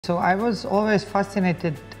So I was always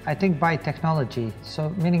fascinated, I think, by technology. So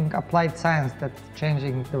meaning applied science that's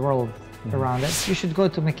changing the world around it. You should go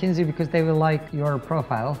to McKinsey because they will like your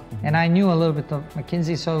profile. And I knew a little bit of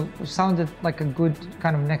McKinsey, so it sounded like a good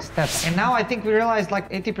kind of next step. And now I think we realize like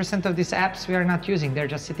 80% of these apps we are not using. They're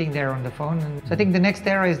just sitting there on the phone. And so I think the next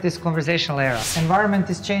era is this conversational era. Environment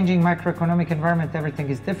is changing, macroeconomic environment,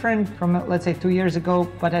 everything is different from, let's say, 2 years ago.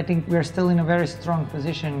 But I think we're still in a very strong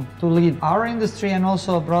position to lead our industry and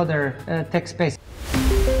also a broader tech space.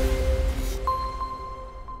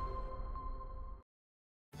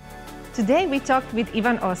 Today we talked with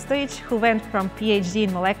Ivan Ostojic, who went from PhD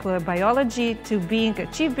in molecular biology to being a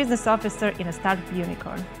chief business officer in a startup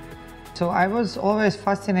unicorn. So I was always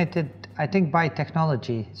fascinated, I think, by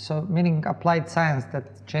technology. So meaning applied science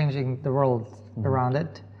that's changing the world around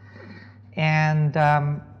it. And,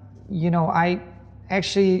 I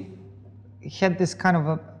actually had this kind of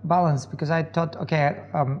a balance because I thought, okay,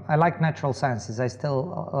 I like natural sciences. I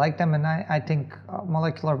still like them. And I think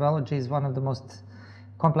molecular biology is one of the most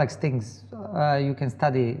complex things you can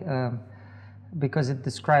study because it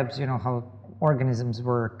describes, how organisms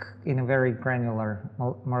work in a very granular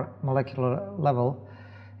molecular level.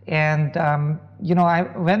 And, I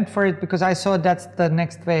went for it because I saw that's the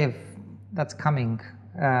next wave that's coming.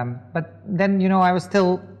 But then, I was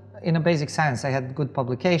still in a basic science. I had good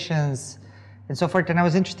publications and so forth, and I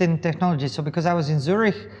was interested in technology. So because I was in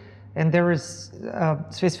Zurich, and there is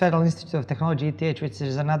Swiss Federal Institute of Technology, ETH, which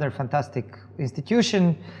is another fantastic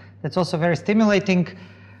institution that's also very stimulating.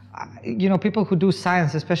 People who do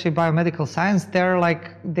science, especially biomedical science,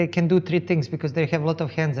 they can do three things because they have a lot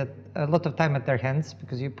of time at their hands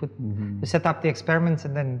because you set up the experiments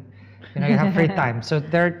and then you have free time. So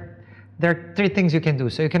there are three things you can do.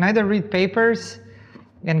 So you can either read papers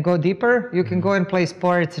and go deeper. You can go and play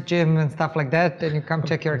sports, gym, and stuff like that, and you come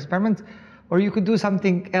check your experiments. Or you could do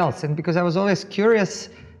something else. And because I was always curious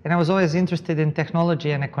and I was always interested in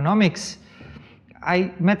technology and economics,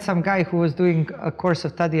 I met some guy who was doing a course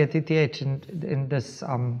of study at ETH in this,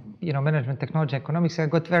 management technology economics. And I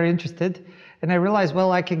got very interested, and I realized,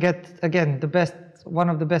 well, I can get again one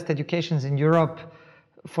of the best educations in Europe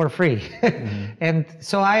for free. And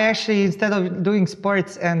so I actually, instead of doing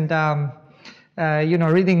sports and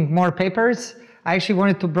reading more papers, I actually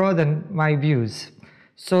wanted to broaden my views.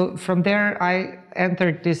 So from there, I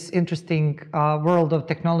entered this interesting world of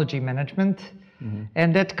technology management.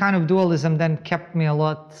 And that kind of dualism then kept me a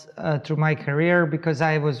lot through my career because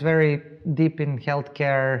I was very deep in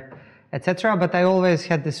healthcare, etc. But I always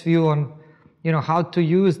had this view on, how to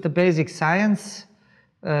use the basic science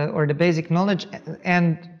or the basic knowledge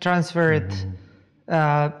and transfer it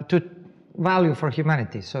to value for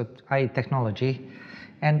humanity, so i.e. technology.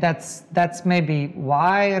 And that's maybe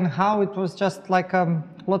why and how it was just like a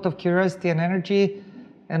lot of curiosity and energy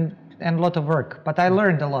and a lot of work. But I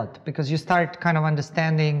learned a lot because you start kind of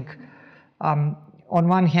understanding, on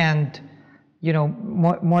one hand,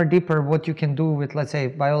 more deeper what you can do with, let's say,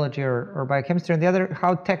 biology or biochemistry, and the other,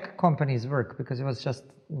 how tech companies work, because it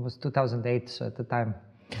was 2008, so at the time,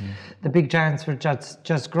 the big giants were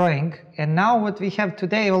just growing. And now what we have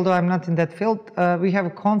today, although I'm not in that field, we have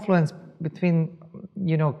a confluence between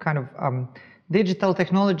digital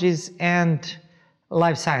technologies and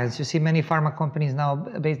life science. You see many pharma companies now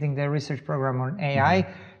basing their research program on AI.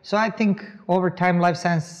 So I think over time, life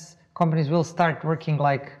science companies will start working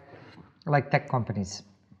like tech companies.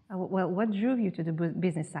 Well, what drew you to the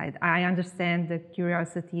business side? I understand the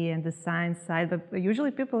curiosity and the science side, but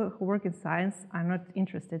usually people who work in science are not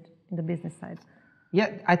interested in the business side. Yeah,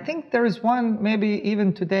 I think there is one, maybe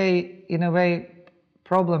even today, in a way,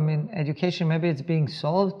 problem in education. Maybe it's being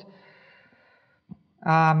solved.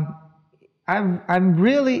 I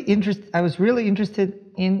was really interested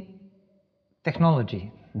in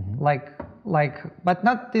technology, but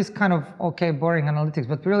not this kind of boring analytics,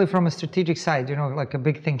 but really from a strategic side, like a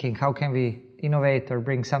big thinking. How can we innovate or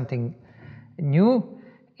bring something new?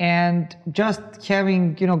 And just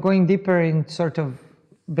having, going deeper in sort of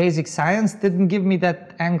basic science didn't give me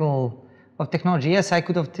that angle of technology. Yes, I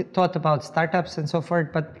could have thought about startups and so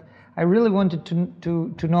forth, but I really wanted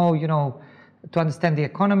to know, to understand the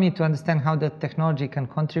economy, to understand how the technology can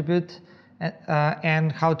contribute,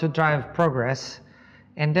 and how to drive progress.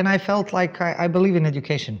 And then I felt like I believe in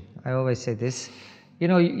education. I always say this.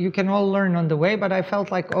 You can all learn on the way, but I felt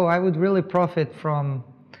like, I would really profit from,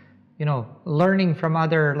 learning from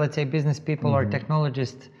other, let's say, business people or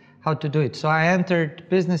technologists how to do it. So I entered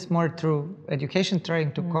business more through education,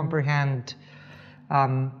 trying to comprehend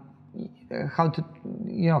how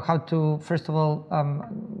to first of all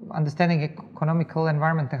understanding economical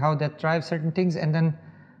environment and how that drives certain things, and then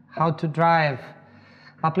how to drive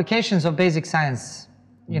applications of basic science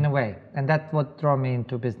in a way, and that's what drew me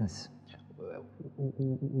into business.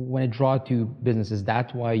 When it draw to business, is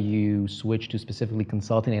that why you switched to specifically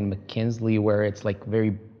consulting in McKinsey, where it's like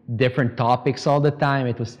very different topics all the time?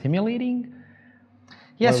 It was stimulating?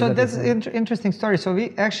 Yeah, so that's an interesting story. So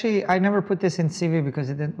we actually, I never put this in CV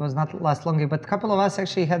because it was not last long, but a couple of us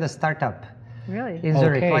actually had a startup. Really? In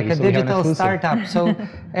Zurich, like a digital startup. So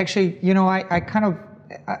actually, you know, I kind of,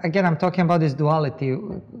 again, I'm talking about this duality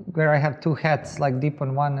where I have two hats, like deep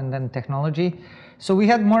on one and then technology. So we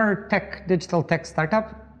had more digital tech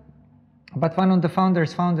startup, but one of the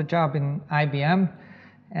founders found a job in IBM.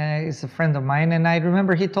 He's a friend of mine, and I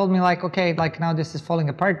remember he told me like, okay, like now this is falling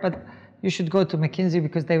apart, but you should go to McKinsey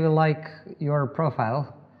because they will like your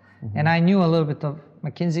profile. And I knew a little bit of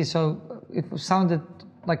McKinsey, so it sounded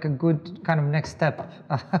like a good kind of next step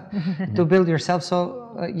to build yourself.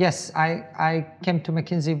 So yes, I came to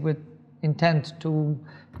McKinsey with intent to,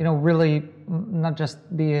 you know, really not just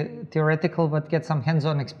be theoretical, but get some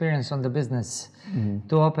hands-on experience on the business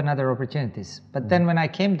to open other opportunities. But then when I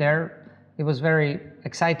came there, it was very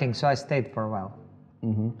exciting, so I stayed for a while.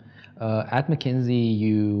 At McKinsey,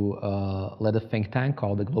 you led a think tank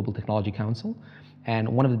called the Global Technology Council. And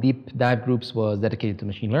one of the deep dive groups was dedicated to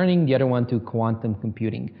machine learning, the other one to quantum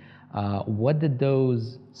computing. What did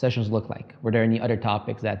those sessions look like? Were there any other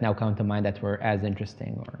topics that now come to mind that were as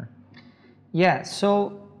interesting? Or? Yeah,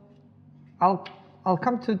 so I'll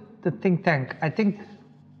come to the think tank. I think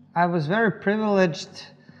I was very privileged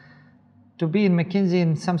to be in McKinsey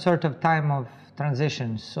in some sort of time of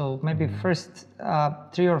transition. So maybe first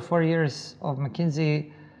 3 or 4 years of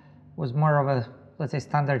McKinsey was more of a, let's say,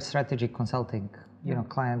 standard strategy consulting. You know,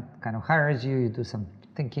 client kind of hires you, you do some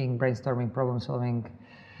thinking, brainstorming, problem solving,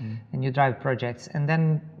 and you drive projects. And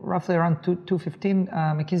then roughly around 2015,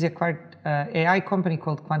 McKinsey acquired an AI company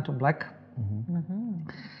called Quantum Black.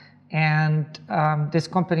 And this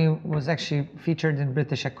company was actually featured in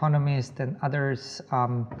British Economist and others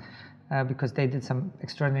because they did some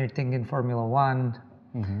extraordinary thing in Formula One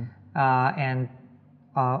and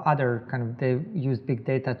other kind of, they used big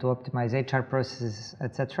data to optimize HR processes,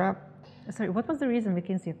 etc. Sorry, what was the reason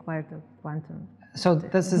McKinsey acquired the Quantum? So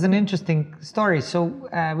this is an interesting story. So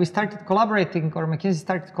we started collaborating, or McKinsey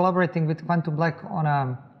started collaborating with Quantum Black on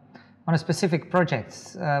a specific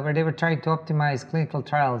projects where they were trying to optimize clinical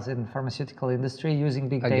trials in pharmaceutical industry using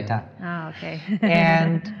big data. Oh, okay.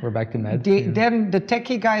 And we're back to med. Then the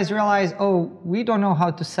techie guys realized, oh, we don't know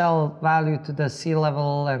how to sell value to the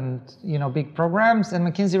C-level and, you know, big programs. And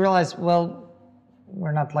McKinsey realized, well,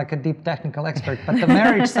 we're not like a deep technical expert, but the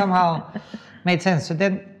marriage somehow made sense. So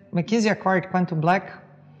then McKinsey acquired Quantum Black.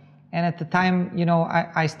 And at the time, you know,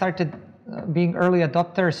 I started being early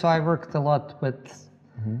adopter, so I worked a lot with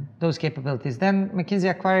those capabilities. Then McKinsey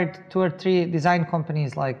acquired 2 or 3 design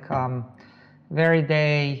companies like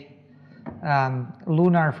Veriday,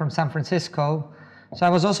 Lunar from San Francisco. So I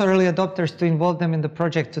was also early adopters to involve them in the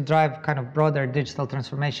project to drive kind of broader digital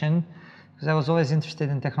transformation, because I was always interested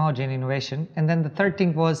in technology and innovation. And then the third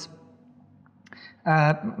thing was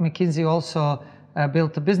McKinsey also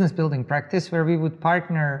built a business building practice where we would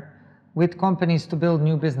partner with companies to build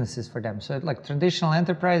new businesses for them. So like traditional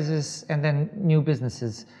enterprises and then new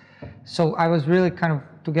businesses. So I was really kind of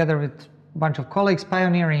together with a bunch of colleagues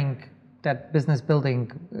pioneering that business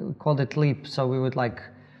building, we called it LEAP. So we would like,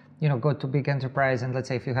 you know, go to big enterprise and let's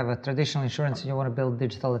say if you have a traditional insurance and you want to build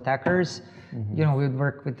digital attackers, you know, we would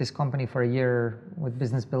work with this company for a year with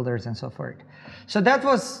business builders and so forth. So that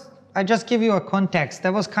was, I just give you a context.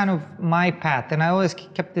 That was kind of my path, and I always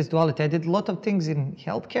kept this duality. I did a lot of things in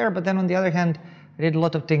healthcare, but then on the other hand, I did a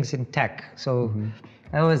lot of things in tech. So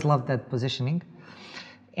I always loved that positioning.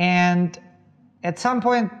 And at some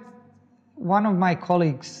point, one of my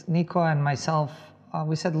colleagues, Nico and myself,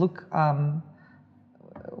 we said, look,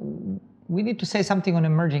 we need to say something on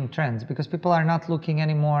emerging trends because people are not looking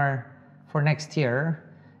anymore for next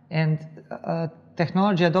year, and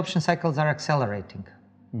technology adoption cycles are accelerating.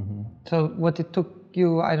 So what it took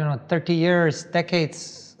you, I don't know, 30 years,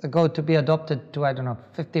 decades ago to be adopted to, I don't know,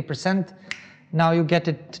 50%, now you get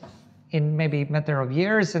it in maybe a matter of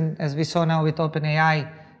years. And as we saw now with OpenAI,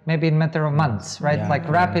 maybe in a matter of months, right? Yeah, like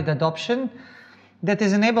rapid adoption that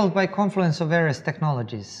is enabled by confluence of various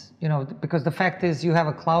technologies, you know, because the fact is you have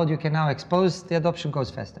a cloud you can now expose, the adoption goes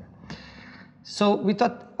faster. So we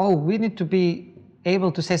thought, oh, we need to be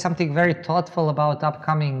able to say something very thoughtful about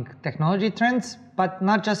upcoming technology trends, but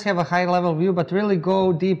not just have a high level view, but really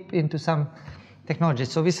go deep into some technology.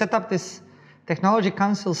 So we set up this technology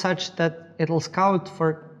council such that it'll scout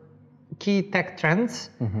for key tech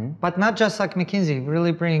trends, but not just like McKinsey,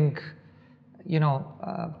 really bring, you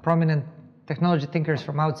know, prominent technology thinkers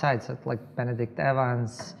from outside, so like Benedict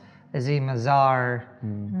Evans, Azim Azar,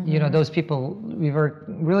 you know, those people. We were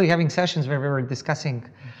really having sessions where we were discussing,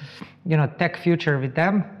 you know, tech future with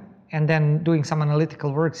them, and then doing some analytical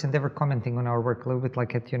works, and they were commenting on our work a little bit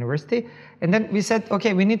like at university. And then we said,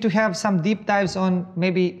 okay, we need to have some deep dives on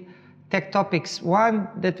maybe tech topics. One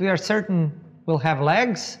that we are certain will have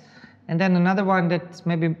legs, and then another one that's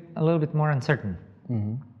maybe a little bit more uncertain.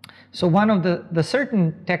 So one of the certain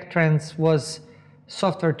tech trends was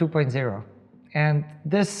software 2.0. And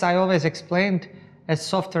this I always explained as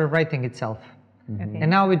software writing itself. And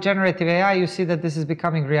now with generative AI, you see that this is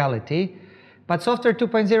becoming reality. But software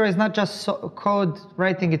 2.0 is not just code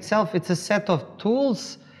writing itself, it's a set of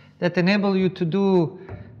tools that enable you to do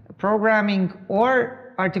programming or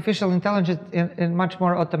artificial intelligence in a much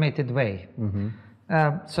more automated way.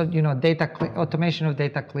 So, you know, automation of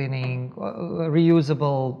data cleaning,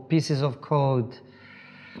 reusable pieces of code.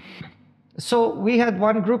 So we had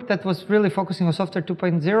one group that was really focusing on software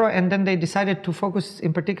 2.0, and then they decided to focus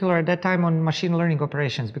in particular at that time on machine learning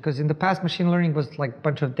operations, because in the past machine learning was like a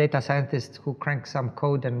bunch of data scientists who crank some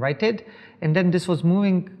code and write it. And then this was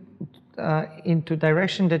moving into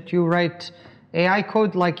direction that you write AI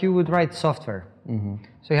code like you would write software.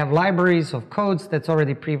 So you have libraries of codes that's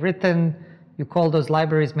already pre-written. You call those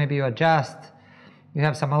libraries, maybe you adjust. You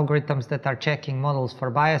have some algorithms that are checking models for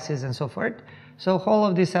biases and so forth. So all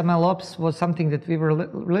of this MLOps was something that we were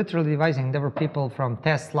literally devising. There were people from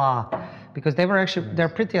Tesla, because they were actually, they're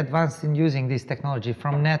pretty advanced in using this technology,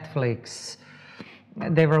 from Netflix.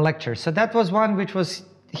 They were lectures. So that was one which was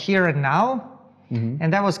here and now.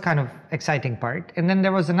 And that was kind of exciting part. And then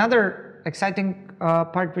there was another exciting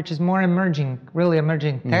part, which is more emerging, really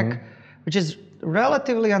emerging tech, which is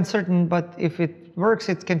relatively uncertain, but if it works,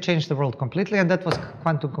 it can change the world completely. And that was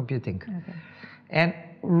quantum computing. And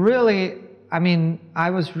really, I mean, I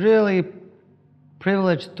was really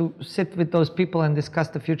privileged to sit with those people and discuss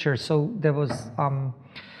the future. So there was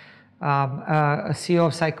a CEO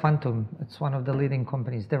of PsiQuantum. It's one of the leading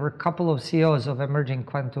companies. There were a couple of CEOs of emerging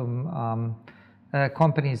quantum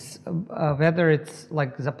companies, whether it's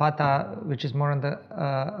like Zapata, which is more on the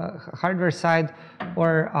hardware side,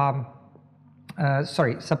 or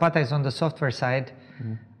Zapata is on the software side,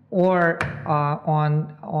 or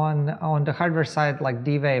on the hardware side, like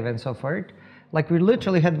D-Wave and so forth. Like we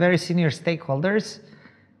literally had very senior stakeholders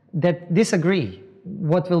that disagree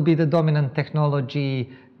what will be the dominant technology,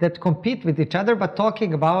 that compete with each other, but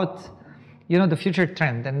talking about, you know, the future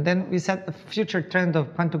trend. And then we set the future trend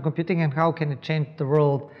of quantum computing and how can it change the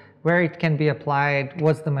world, where it can be applied,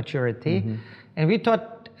 what's the maturity. And we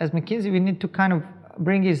thought as McKinsey, we need to kind of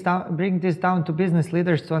bring this down to business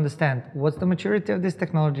leaders to understand what's the maturity of this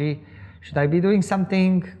technology, should I be doing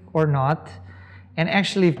something or not? And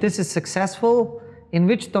actually, if this is successful, in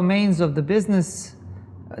which domains of the business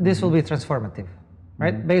this will be transformative,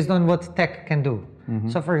 right? Based on what tech can do.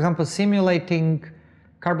 So for example, simulating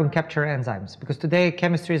carbon capture enzymes, because today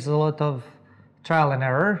chemistry is a lot of trial and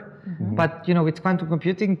error, but you know, with quantum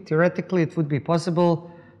computing, theoretically it would be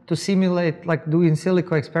possible to simulate, like do in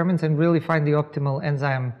silico experiments and really find the optimal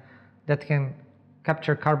enzyme that can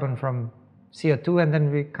capture carbon from CO2, and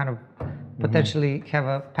then we kind of potentially have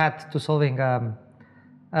a path to solving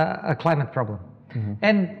a climate problem,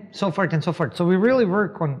 and so forth and so forth. So we really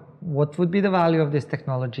work on what would be the value of this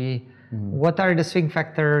technology, what are the swing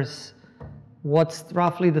factors, what's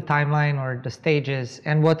roughly the timeline or the stages,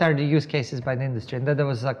 and what are the use cases by the industry. And then there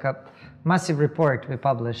was like a massive report we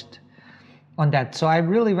published on that. So I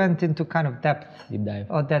really went into kind of depth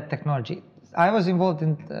of that technology. I was involved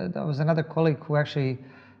in, there was another colleague who actually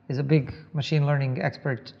is a big machine learning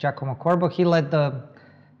expert, Giacomo Corbo. He led the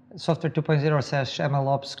Software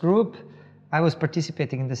 2.0/MLOps group. I was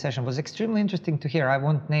participating in the session. It was extremely interesting to hear. I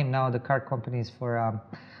won't name now the car companies for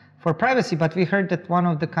privacy, but we heard that one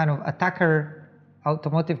of the kind of attacker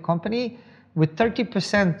automotive company with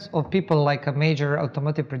 30% of people, like a major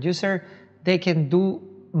automotive producer, they can do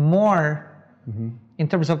more in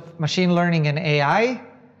terms of machine learning and AI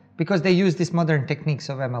because they use these modern techniques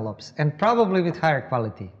of MLOps, and probably with higher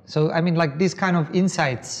quality. So I mean, like these kind of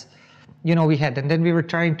insights, you know, we had, and then we were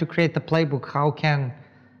trying to create a playbook. How can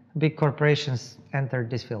big corporations enter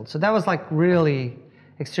this field? So that was like really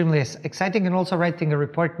extremely exciting, and also writing a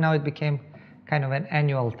report. Now it became kind of an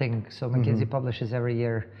annual thing. So McKinsey publishes every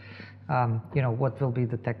year, you know, what will be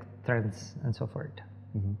the tech trends and so forth.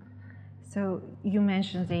 So you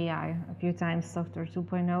mentioned AI a few times, software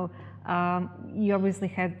 2.0. You obviously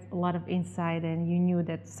had a lot of insight and you knew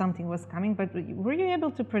that something was coming, but were you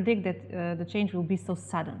able to predict that the change will be so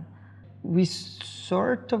sudden? we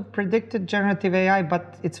sort of predicted generative AI,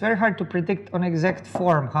 but it's very hard to predict on exact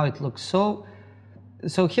form how it looks. So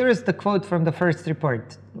here is the quote from the first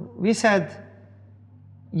report. We said,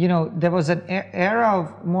 there was an era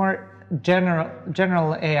of more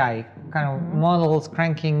general AI, kind of models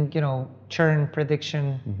cranking, churn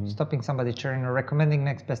prediction, stopping somebody churn or recommending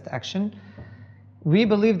next best action. We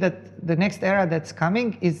believe that the next era that's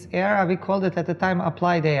coming is era, we called it at the time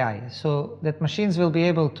applied AI. So that machines will be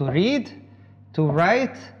able to read, to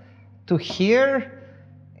write, to hear,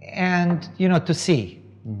 and to see.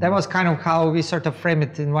 That was kind of how we sort of frame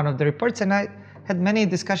it in one of the reports, and I had many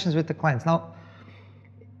discussions with the clients. Now,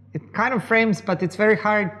 it kind of frames, but it's very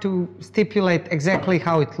hard to stipulate exactly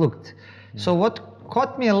how it looked. So what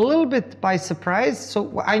caught me a little bit by surprise,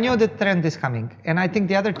 so I knew the trend is coming, and I think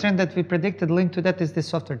the other trend that we predicted linked to that is the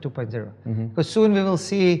software 2.0, because soon we will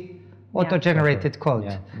see auto-generated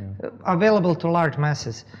code available to large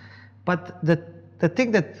masses. But the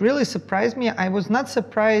thing that really surprised me, I was not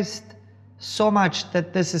surprised so much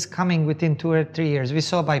that this is coming within 2 or 3 years. We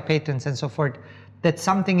saw by patents and so forth that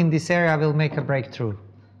something in this area will make a breakthrough.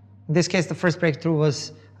 In this case, the first breakthrough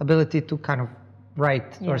was ability to kind of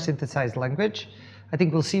write or synthesize language. I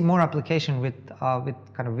think we'll see more application with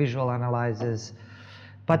kind of visual analysis.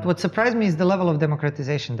 But what surprised me is the level of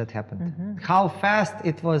democratization that happened. How fast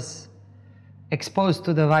it was exposed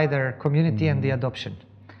to the wider community and the adoption.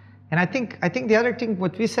 And I think the other thing,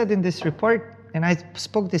 what we said in this report, and I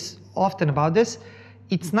spoke this often about this,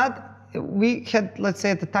 it's not, we had, let's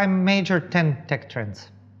say at the time, major 10 tech trends.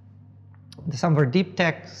 Some were deep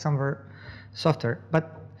tech, some were software.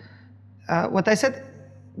 But what I said,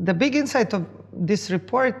 the big insight of this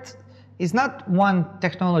report is not one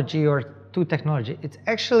technology or two technology. It's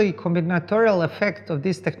actually combinatorial effect of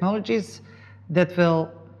these technologies that will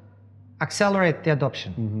accelerate the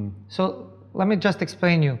adoption. So let me just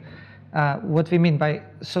explain you what we mean by,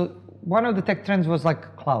 so one of the tech trends was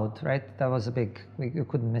like cloud, right? That was a big, you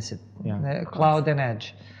couldn't miss it. Cloud and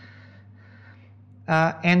edge.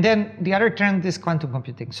 And then the other trend is quantum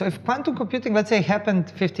computing. So if quantum computing, let's say, happened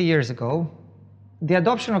 50 years ago, the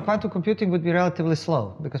adoption of quantum computing would be relatively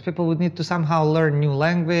slow because people would need to somehow learn new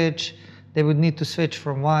language. They would need to switch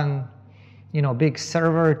from one, big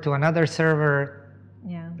server to another server,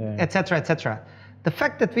 et cetera, et cetera. The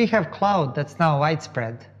fact that we have cloud that's now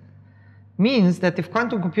widespread means that if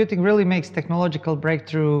quantum computing really makes technological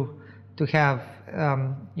breakthrough to have,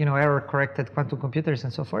 error-corrected quantum computers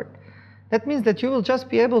and so forth, that means that you will just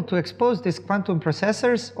be able to expose these quantum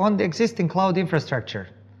processors on the existing cloud infrastructure.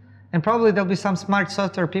 And probably there'll be some smart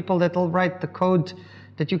software people that will write the code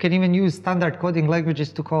that you can even use standard coding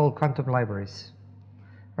languages to call quantum libraries,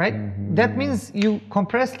 right? That means you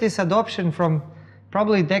compress this adoption from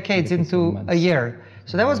probably decades into a year.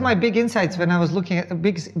 So that was my big insights when I was looking at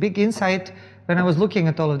big insight when I was looking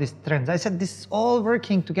at all of these trends. I said this is all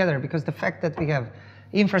working together because the fact that we have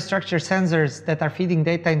infrastructure sensors that are feeding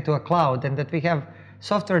data into a cloud and that we have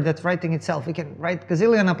software that's writing itself, we can write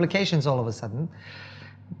gazillion applications all of a sudden.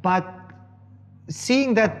 But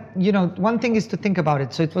seeing that, one thing is to think about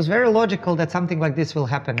it. So it was very logical that something like this will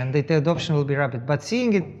happen and that the adoption will be rapid. But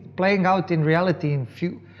seeing it playing out in reality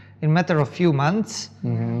in matter of few months,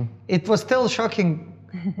 it was still shocking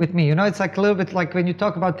with me. It's like a little bit like when you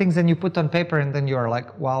talk about things and you put on paper and then you're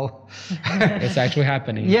like, wow. It's actually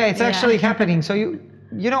happening. Yeah, it's actually happening. So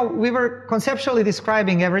we were conceptually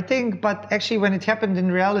describing everything, but actually when it happened in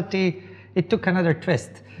reality, it took another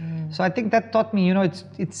twist. So I think that taught me,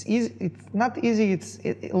 it's easy. It's not easy.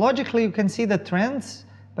 Logically you can see the trends,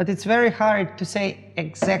 but it's very hard to say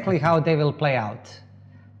exactly how they will play out.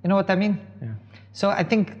 You know what I mean? Yeah. So I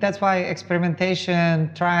think that's why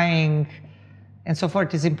experimentation, trying, and so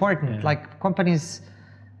forth is important. Yeah. Like companies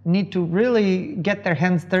need to really get their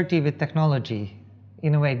hands dirty with technology,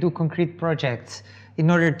 in a way, do concrete projects in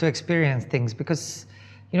order to experience things because.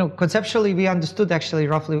 Conceptually, we understood actually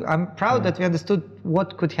roughly. I'm proud that we understood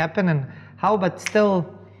what could happen and how, but still,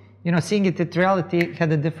 seeing it in reality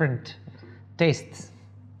had a different taste.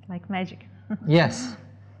 Like magic. Yes.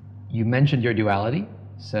 You mentioned your duality,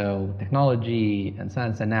 so technology and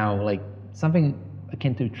science, and now like something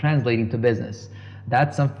akin to translating to business.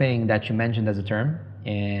 That's something that you mentioned as a term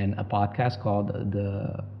in a podcast called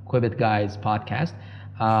the Quibbit Guys podcast.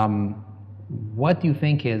 What do you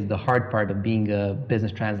think is the hard part of being a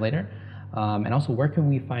business translator? And also, where can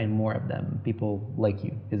we find more of them, people like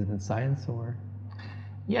you? Is it in science or?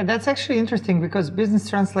 Yeah, that's actually interesting because business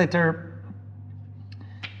translator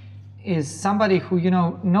is somebody who,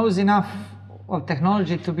 knows enough of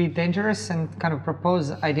technology to be dangerous and kind of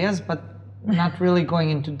propose ideas, but not really going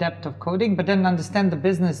into depth of coding, but then understand the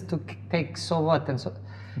business to take so what and so.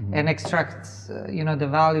 and extracts, the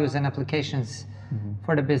values and applications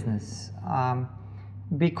for the business.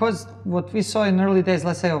 Because what we saw in early days,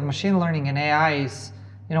 let's say, of machine learning and AI is,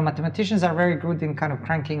 mathematicians are very good in kind of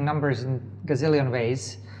cranking numbers in gazillion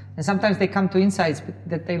ways. And sometimes they come to insights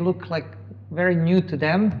that they look like very new to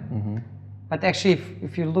them. But actually,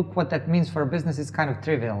 if you look what that means for a business, it's kind of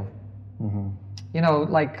trivial.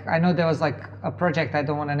 Like I know there was like a project, I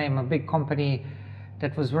don't want to name, a big company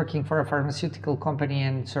that was working for a pharmaceutical company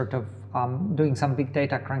and sort of doing some big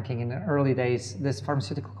data cranking in the early days. This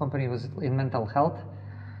pharmaceutical company was in mental health,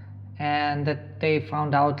 and that they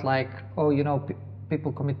found out like,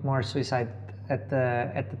 people commit more suicide at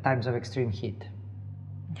the times of extreme heat.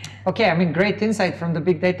 Okay, I mean, great insight from the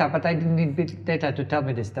big data, but I didn't need big data to tell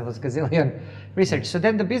me this. There was gazillion research. So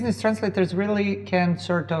then the business translators really can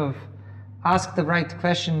sort of ask the right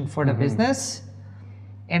question for the business.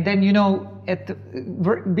 And then,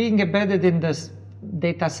 being embedded in this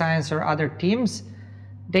data science or other teams,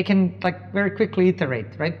 they can like very quickly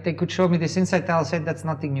iterate, right? They could show me this insight, I'll say that's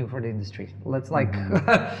nothing new for the industry. Let's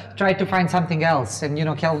try to find something else and,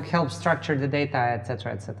 help structure the data, et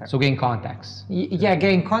cetera, et cetera. So gain context. Yeah,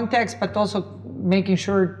 gain context, but also making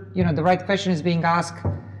sure, the right question is being asked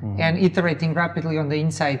and iterating rapidly on the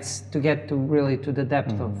insights to get to really to the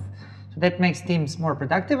depth of. So that makes teams more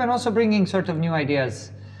productive and also bringing sort of new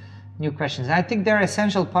ideas, new questions. I think they're an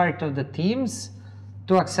essential part of the teams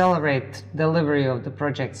to accelerate delivery of the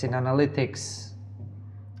projects in analytics,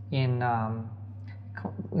 in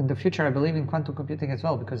the future, I believe in quantum computing as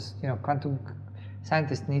well, because quantum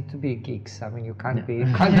scientists need to be geeks. I mean, you can't be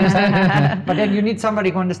quantum scientists, but then you need somebody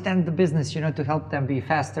who understands the business, to help them be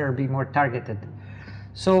faster, be more targeted.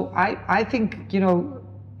 So I think,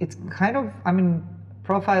 it's kind of,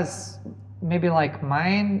 profiles maybe like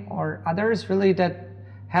mine or others really that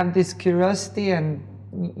have this curiosity and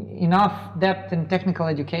enough depth in technical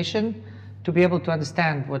education to be able to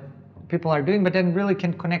understand what people are doing, but then really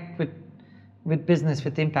can connect with business,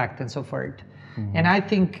 with impact and so forth. And I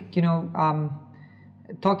think,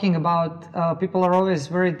 talking about, people are always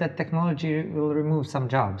worried that technology will remove some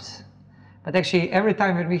jobs. But actually every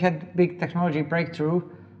time when we had big technology breakthrough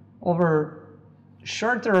over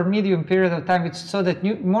shorter or medium period of time, it's so that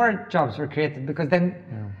more jobs were created, because then,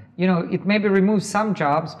 it maybe removes some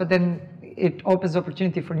jobs, but then it opens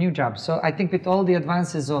opportunity for new jobs. So I think with all the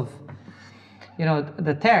advances of,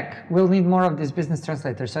 the tech, we'll need more of these business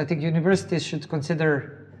translators. So I think universities should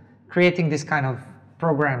consider creating this kind of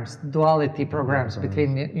programs, duality programs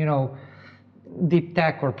between, deep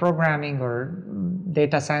tech or programming or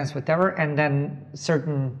data science, whatever, and then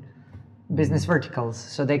certain business verticals,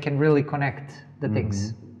 so they can really connect the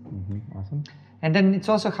things. Awesome. And then it's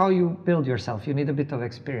also how you build yourself. You need a bit of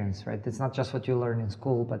experience, right? It's not just what you learn in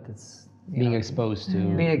school, but it's being exposed to.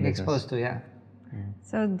 Being exposed to, yeah.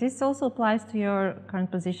 So this also applies to your current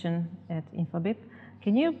position at Infobip.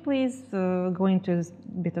 Can you please go into a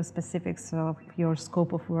bit of specifics of your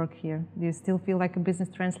scope of work here? Do you still feel like a business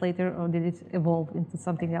translator, or did it evolve into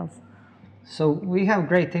something else? So we have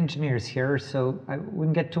great engineers here, so I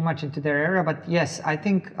wouldn't get too much into their area, but yes, I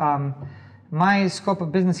think my scope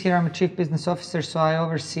of business here, I'm a chief business officer, so I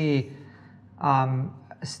oversee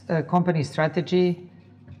company strategy.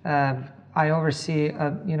 I oversee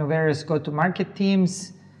various go-to-market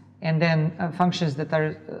teams, and then functions that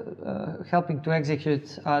are helping to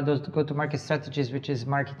execute those go-to-market strategies, which is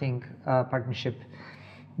marketing, partnership,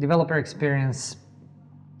 developer experience,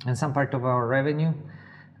 and some part of our revenue.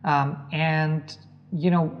 And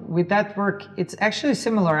with that work, it's actually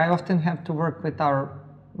similar. I often have to work with our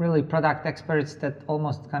really product experts that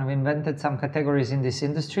almost kind of invented some categories in this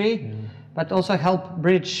industry, but also help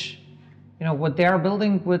bridge what they are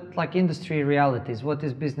building with like industry realities. What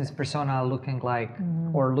is business persona looking like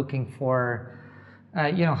or looking for?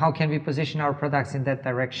 How can we position our products in that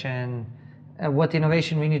direction? What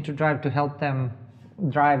innovation we need to drive to help them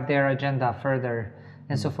drive their agenda further,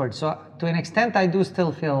 and so forth. So to an extent, I do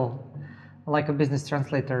still feel like a business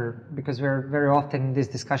translator, because we're very often in this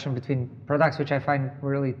discussion between products, which I find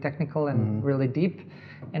really technical and really deep,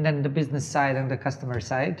 and then the business side and the customer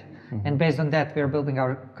side. And based on that, we're building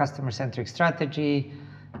our customer-centric strategy.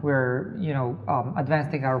 We're,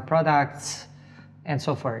 advancing our products, and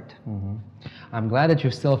so forth. I'm glad that you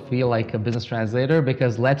still feel like a business translator,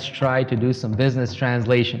 because let's try to do some business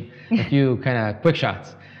translation. A few kind of quick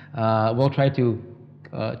shots. We'll try to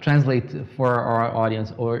translate for our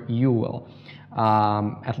audience, or you will,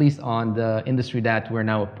 at least on the industry that we're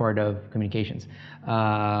now a part of, communications.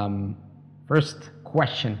 First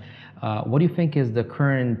question, what do you think is the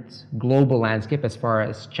current global landscape as far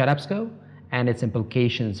as chat apps go, and its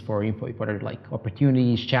implications for Infobip? What are like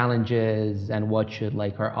opportunities, challenges, and what should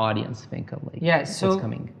like our audience think of like what's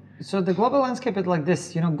coming? So the global landscape is like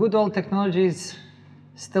this, good old technologies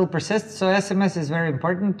still persist. So SMS is very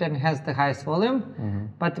important and has the highest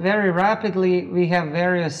volume, but very rapidly we have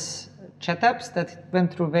various chat apps that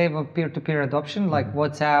went through wave of peer-to-peer adoption, like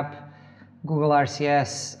WhatsApp, Google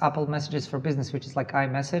RCS, Apple Messages for Business, which is like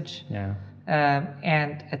iMessage,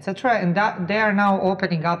 and etc. And that they are now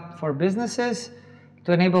opening up for businesses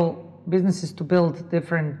to enable businesses to build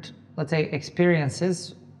different, let's say,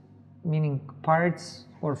 experiences, meaning parts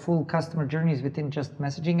or full customer journeys within just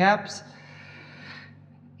messaging apps.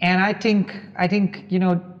 And I think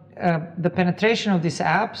the penetration of these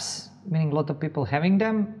apps, meaning a lot of people having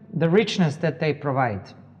them, the richness that they provide,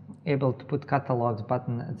 able to put catalogs,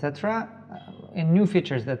 button, etc., and new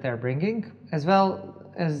features that they're bringing, as well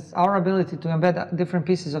as our ability to embed different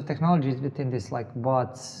pieces of technologies within this, like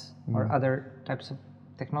bots or other types of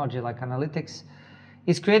technology like analytics,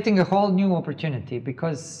 is creating a whole new opportunity,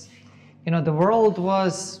 because the world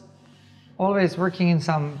was always working in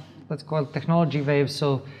some, let's call it, technology waves.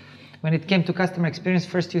 So when it came to customer experience,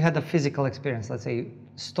 first you had a physical experience, let's say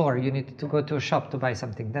store, you needed to go to a shop to buy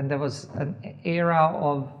something. Then there was an era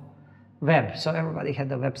of web, so everybody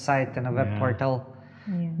had a website and a web portal.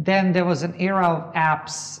 Then there was an era of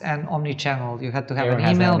apps and omnichannel. You had to have an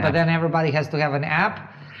email, but then everybody has to have an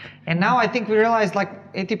app. And now I think we realize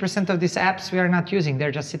like 80% of these apps we are not using.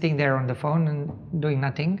 They're just sitting there on the phone and doing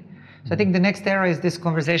nothing. So I think the next era is this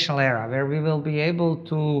conversational era, where we will be able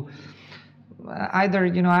to either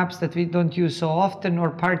apps that we don't use so often, or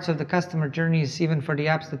parts of the customer journeys, even for the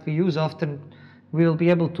apps that we use often, we will be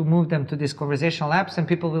able to move them to these conversational apps, and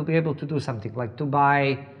people will be able to do something like to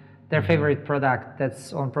buy their favorite product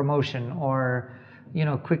that's on promotion, or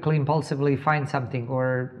quickly, impulsively find something,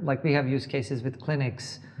 or like we have use cases with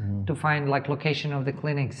clinics to find like location of the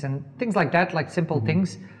clinics and things like that, like simple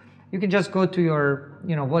things. You can just go to your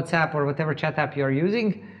WhatsApp or whatever chat app you're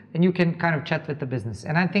using, and you can kind of chat with the business.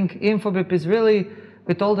 And I think Infobip is really,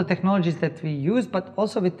 with all the technologies that we use, but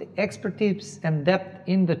also with the expertise and depth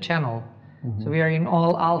in the channel. So we are in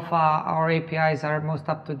all alpha, our APIs are most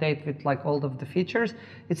up to date with like all of the features.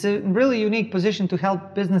 It's a really unique position to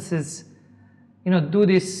help businesses, do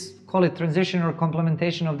this, call it transition or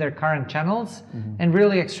complementation of their current channels, and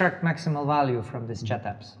really extract maximal value from these chat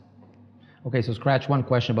apps. Okay, so scratch one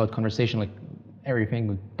question about conversation, like everything,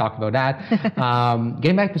 we talked about that.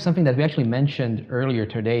 Getting back to something that we actually mentioned earlier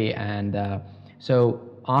today, and so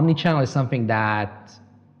omnichannel is something that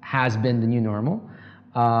has been the new normal,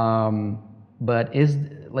 but is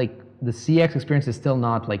like the CX experience is still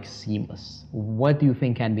not like seamless. What do you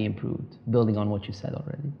think can be improved, building on what you said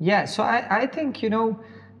already? Yeah, so I think,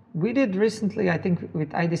 we did recently, I think with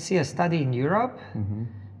IDC, a study in Europe,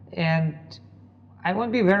 and I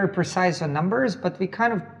won't be very precise on numbers, but we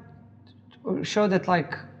kind of show that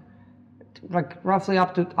like roughly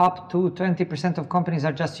up to 20% of companies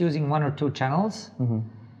are just using one or two channels.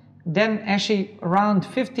 Then actually around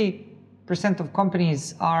 50% of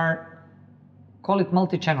companies are, call it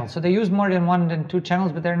multi-channel. So they use more than one and two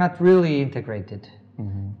channels, but they're not really integrated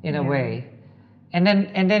in a way. And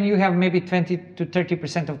then you have maybe 20 to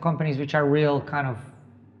 30% of companies which are real kind of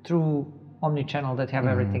true omnichannel, that have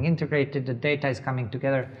everything integrated, the data is coming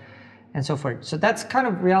together, and so forth. So that's kind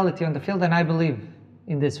of reality on the field, and I believe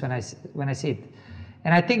in this when I see it.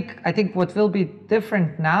 And I think what will be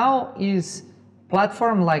different now is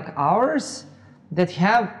platform like ours that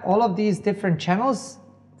have all of these different channels,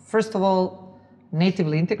 first of all,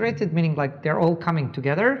 natively integrated, meaning like they're all coming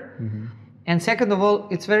together. And second of all,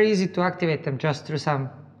 it's very easy to activate them just through some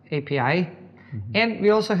API. And we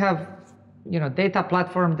also have data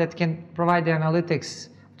platform that can provide the analytics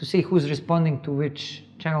to see who's responding to which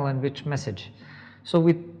channel and which message. So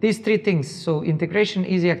with these three things, so integration,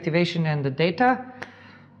 easy activation, and the data,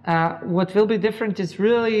 what will be different is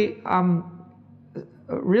really kind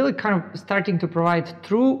of starting to provide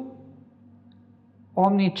true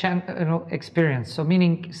omni-channel experience. So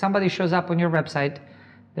meaning somebody shows up on your website,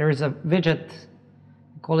 there is a widget,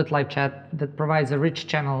 call it live chat, that provides a rich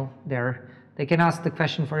channel there. They can ask the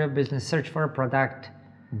question for your business, search for a product,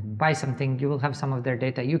 buy something, you will have some of their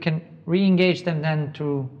data. You can re-engage them then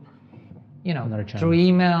through, through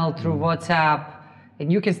email, through WhatsApp, and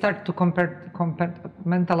you can start to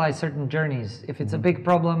compartmentalize certain journeys. If it's a big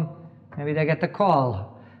problem, maybe they get a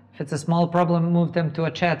call. If it's a small problem, move them to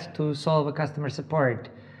a chat to solve a customer support.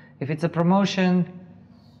 If it's a promotion,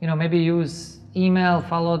 maybe use email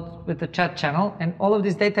followed with a chat channel, and all of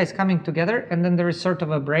this data is coming together, and then there is sort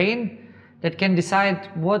of a brain that can decide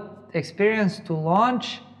what experience to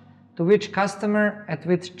launch to to which customer at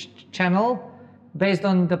which channel based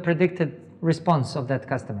on the predicted response of that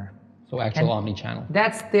customer. So actual omnichannel.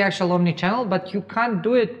 That's the actual omnichannel, but you can't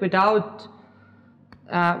do it without,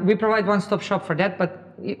 we provide one-stop shop for that, but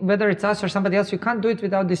whether it's us or somebody else, you can't do it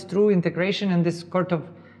without this true integration and this sort of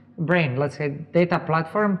brain, let's say data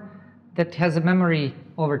platform that has a memory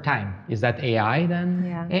over time. Is that AI then?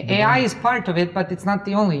 Yeah. AI is part of it, but it's not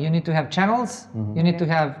the only. You need to have channels. You need to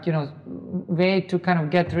have, way to kind of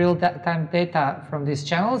get real-time data from these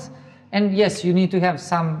channels. And yes, you need to have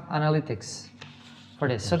some analytics for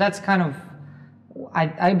this. So that's kind of,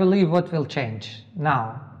 I believe, what will change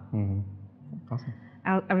now. Awesome.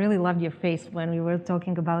 I really loved your face when we were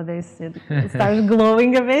talking about this. It started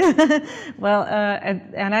glowing a bit. Well,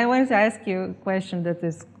 and I wanted to ask you a question that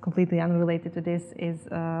is completely unrelated to this, is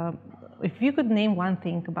if you could name one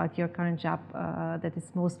thing about your current job that is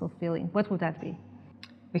most fulfilling, what would that be?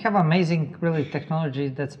 We have amazing, really, technology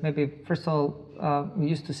that's maybe, first of all, we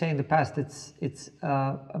used to say in the past, it's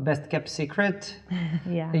a best kept secret.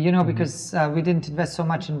 Yeah. Because we didn't invest so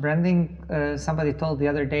much in branding. Somebody told the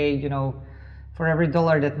other day, for every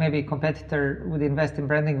 $1 that maybe a competitor would invest in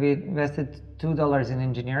branding, we invested $2 in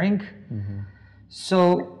engineering.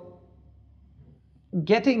 So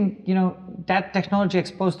getting, that technology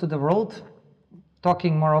exposed to the world,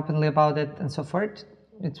 talking more openly about it and so forth,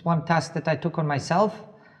 it's one task that I took on myself.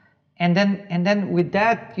 And then with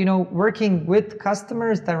that, working with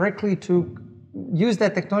customers directly to use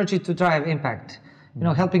that technology to drive impact,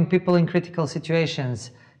 helping people in critical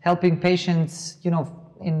situations, helping patients,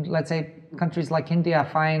 in, let's say, countries like India,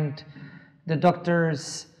 find the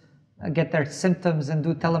doctors, get their symptoms and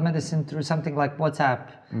do telemedicine through something like WhatsApp.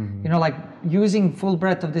 Like using full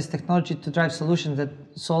breadth of this technology to drive solutions that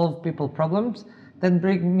solve people problems, then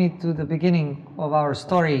bring me to the beginning of our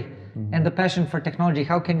story and the passion for technology.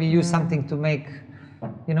 How can we use something to make,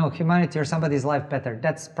 humanity or somebody's life better?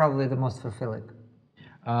 That's probably the most fulfilling.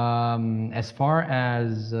 As far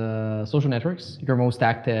as social networks, you're most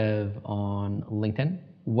active on LinkedIn.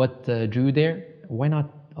 What drew you there? Why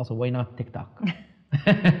not TikTok?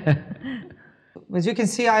 As you can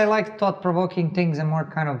see, I like thought-provoking things and more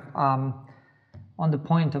kind of on the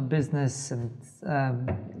point of business and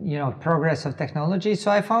progress of technology. So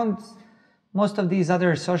I found most of these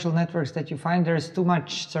other social networks that you find, there's too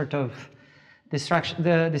much sort of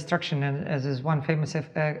distraction. And as one famous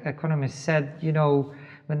economist said,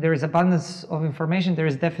 when there is abundance of information, there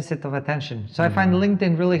is deficit of attention. So I find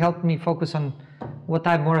LinkedIn really helped me focus on what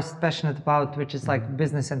I'm most passionate about, which is like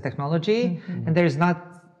business and technology. And there is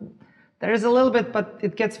a little bit, but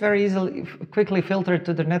it gets very quickly filtered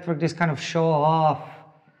to the network, this kind of show off.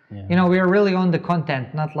 We are really on the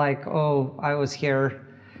content, not like, oh, I was here.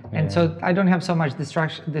 And so I don't have so much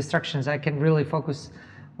distractions. I can really focus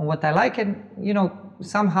on what I like and,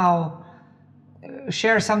 somehow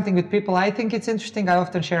share something with people. I think it's interesting. I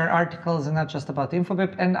often share articles and not just about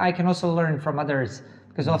Infobip. And I can also learn from others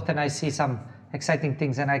because often I see some exciting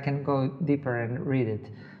things and I can go deeper and read it.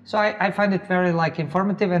 So I find it very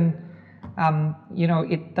informative and,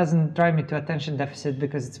 it doesn't drive me to attention deficit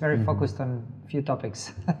because it's very focused on a few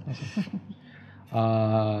topics.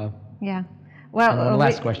 Yeah. Well,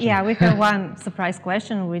 last question. Yeah, we have one surprise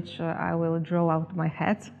question, which I will draw out my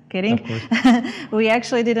hat. Kidding. Of course. We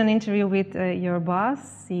actually did an interview with your boss,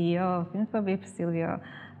 CEO of Infobip, Silvio.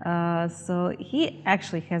 So he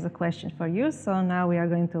actually has a question for you. So now we are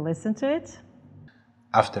going to listen to it.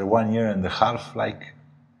 After 1 year and a half,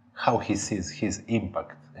 how he sees his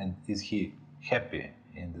impact, and is he happy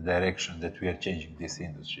in the direction that we are changing this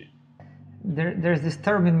industry? There's this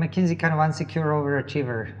term in McKinsey, kind of insecure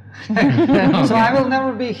overachiever. So I will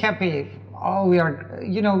never be happy. Oh, we are,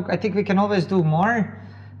 I think we can always do more.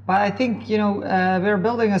 But I think, we're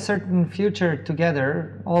building a certain future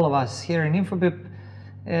together, all of us here in Infobip.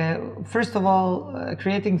 First of all,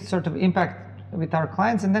 creating sort of impact with our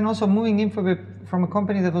clients, and then also moving Infobip from a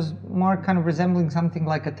company that was more kind of resembling something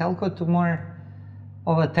like a telco to more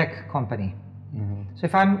of a tech company. So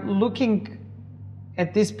if I'm looking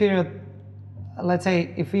at this period, let's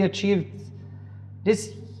say if we achieved this,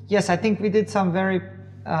 yes, I think we did some very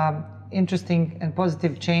interesting and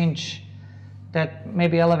positive change that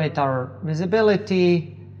maybe elevate our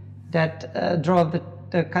visibility, that drove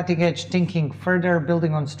the cutting edge thinking further,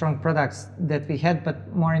 building on strong products that we had,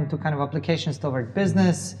 but more into kind of applications toward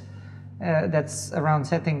business, that's around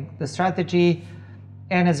setting the strategy,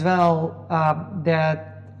 and as well that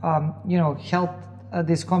helped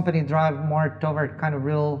this company drive more toward kind of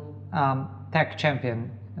real tech champion.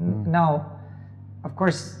 And now, of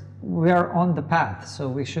course, we are on the path, so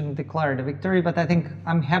we shouldn't declare the victory, but I think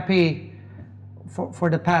I'm happy for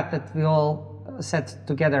the path that we all set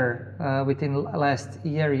together within last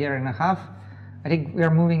year and a half, I think we are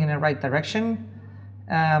moving in the right direction.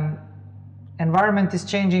 Environment is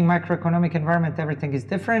changing, macroeconomic environment, everything is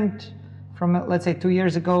different from, let's say, 2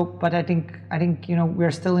 years ago. But I think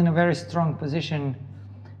we're still in a very strong position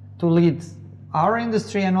to lead our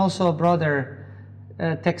industry and also a broader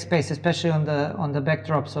tech space, especially on the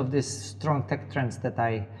backdrops of these strong tech trends that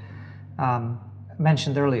I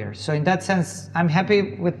mentioned earlier. So in that sense, I'm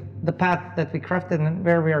happy with the path that we crafted and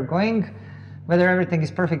where we are going. Whether everything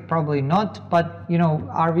is perfect, probably not. But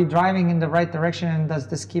are we driving in the right direction? And does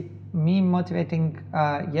this keep me motivating?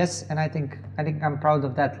 Yes. And I think I'm proud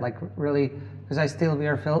of that. Like really, because we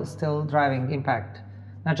are still driving impact,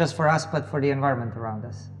 not just for us, but for the environment around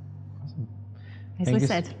us. Awesome. Nicely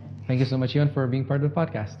said. Thank you so much, Ivan, for being part of the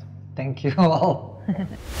podcast. Thank you all.